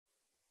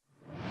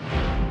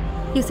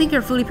You think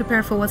you're fully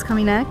prepared for what's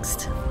coming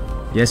next?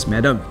 Yes,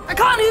 madam. I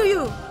can't hear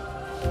you!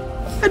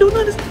 I don't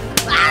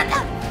understand.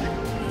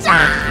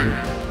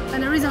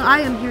 And the reason I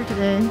am here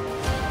today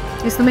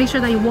is to make sure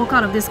that you walk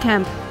out of this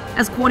camp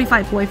as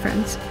qualified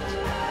boyfriends.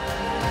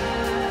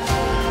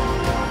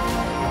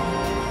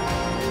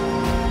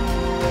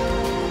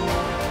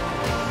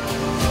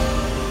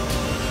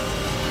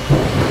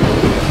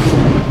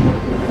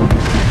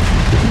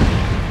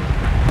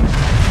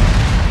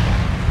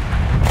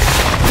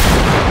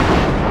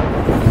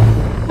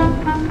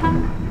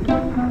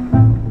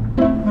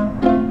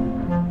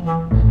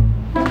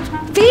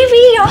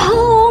 You're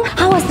home!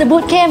 How was the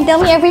boot camp?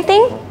 Tell me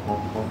everything.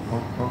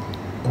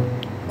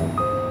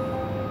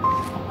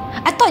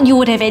 I thought you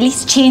would have at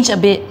least changed a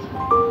bit.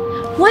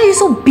 Why are you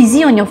so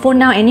busy on your phone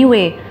now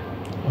anyway?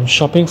 I'm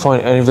shopping for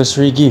an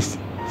anniversary gift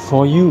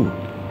for you.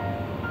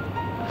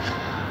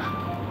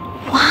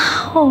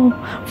 Wow,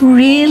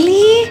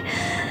 really?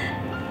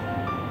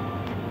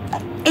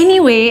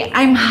 Anyway,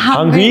 I'm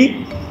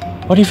hungry.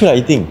 What do you feel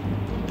like eating?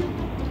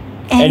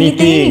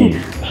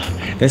 Anything.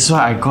 That's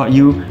why I got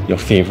you your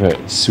favorite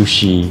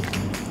sushi.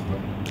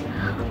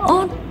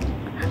 Oh,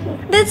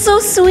 that's so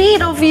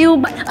sweet of you,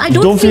 but I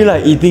Don't feel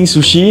like eating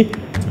sushi?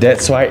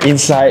 That's why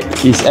inside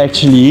is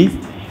actually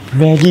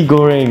Maggi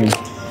Goreng,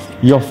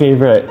 your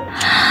favorite.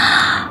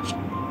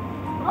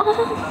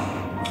 Oh,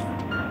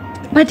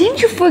 but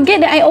didn't you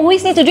forget that I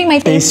always need to drink my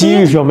Tasty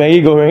with your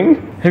Maggi Goreng?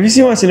 Have you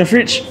seen what's in the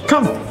fridge?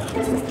 Come!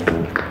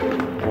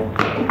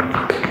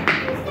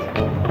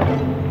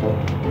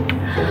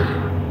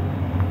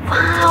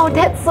 Wow,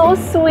 that's so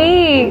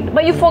sweet.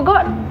 But you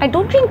forgot, I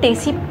don't drink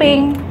Tasty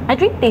Peng. I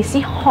drink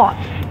Tasty Hot.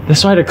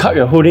 That's why the cup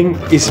you're holding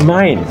is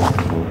mine.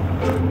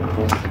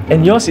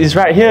 And yours is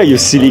right here, you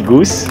silly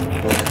goose.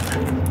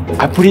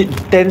 I put it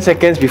 10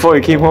 seconds before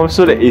you came home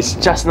so that it's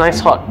just nice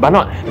hot, but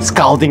not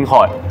scalding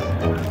hot.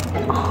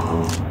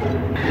 Oh,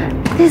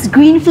 this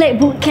green flag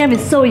boot camp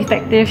is so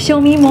effective. Show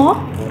me more.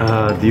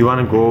 Do you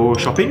want to go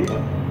shopping?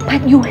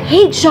 But you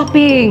hate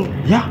shopping.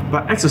 Yeah,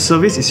 but acts of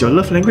service is your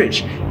love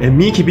language. And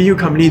me keeping you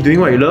company doing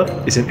what you love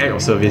is an act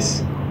of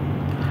service.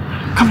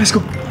 Come, let's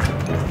go.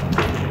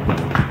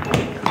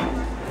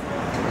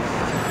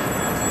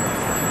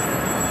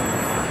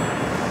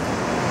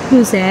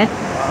 Who's that?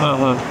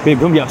 Babe,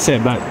 don't be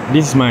upset, but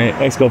this is my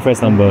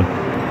ex-girlfriend's number.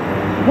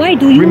 Why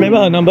do you... Remember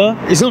her number?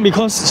 It's not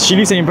because she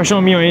leaves an impression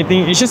on me or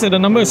anything, it's just that the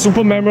number is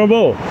super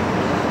memorable.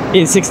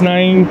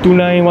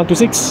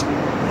 869292126.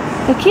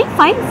 Okay,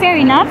 fine, fair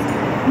enough.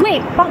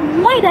 Wait, but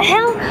why the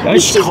hell?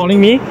 She's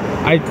calling me.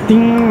 I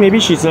think maybe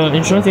she's an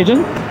insurance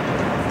agent.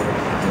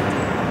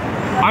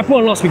 I put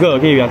on loudspeaker,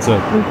 okay, you answer.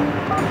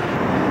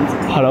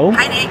 Hello?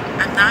 Hi Nick,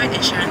 I'm now an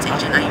insurance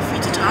agent. Are you free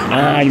to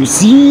talk? You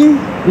see?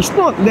 It's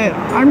not that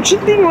I'm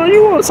cheating on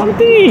you or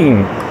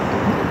something.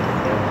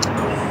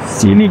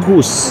 Silly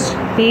goose.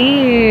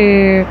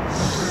 Babe,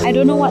 I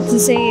don't know what to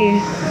say.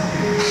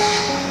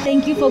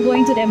 Thank you for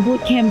going to that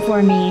boot camp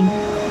for me.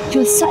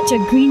 You're such a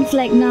green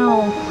flag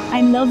now.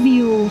 I love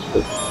you.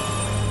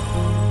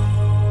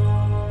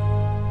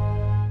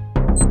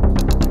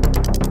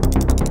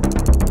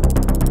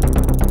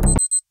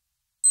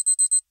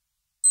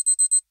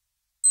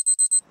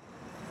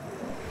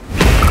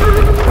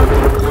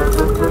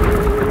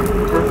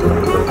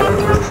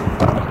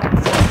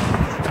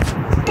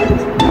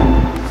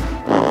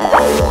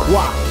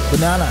 Wow,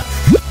 banana.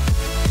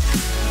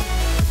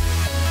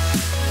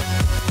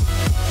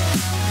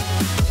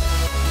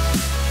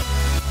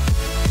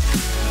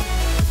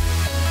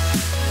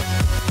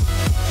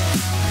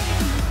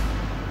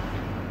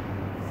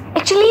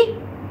 Actually,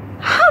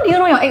 how do you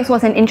know your ex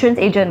was an insurance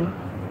agent?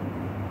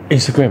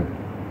 Instagram.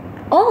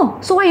 Oh,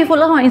 so why you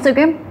follow her on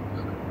Instagram?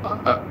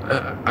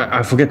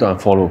 I forget to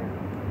unfollow.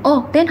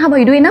 Oh, then how about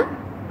you do it now?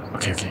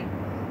 Okay.